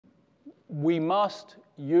we must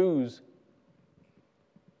use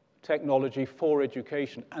technology for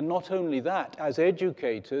education. And not only that, as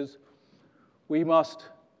educators, we must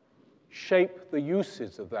shape the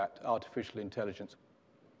uses of that artificial intelligence.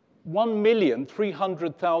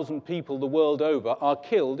 1,300,000 people the world over are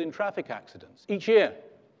killed in traffic accidents each year.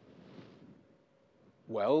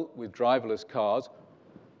 Well, with driverless cars,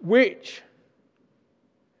 which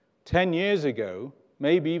 10 years ago,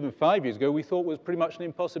 maybe even 5 years ago, we thought was pretty much an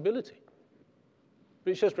impossibility.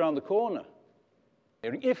 But it's just around the corner.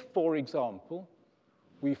 If, for example,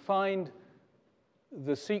 we find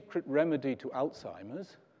the secret remedy to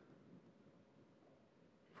Alzheimer's,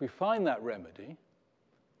 if we find that remedy,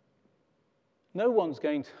 no one's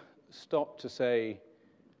going to stop to say,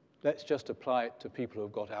 let's just apply it to people who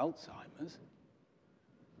have got Alzheimer's.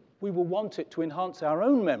 We will want it to enhance our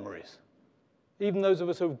own memories. Even those of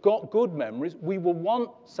us who have got good memories, we will want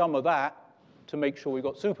some of that to make sure we've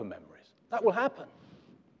got super memories. That will happen.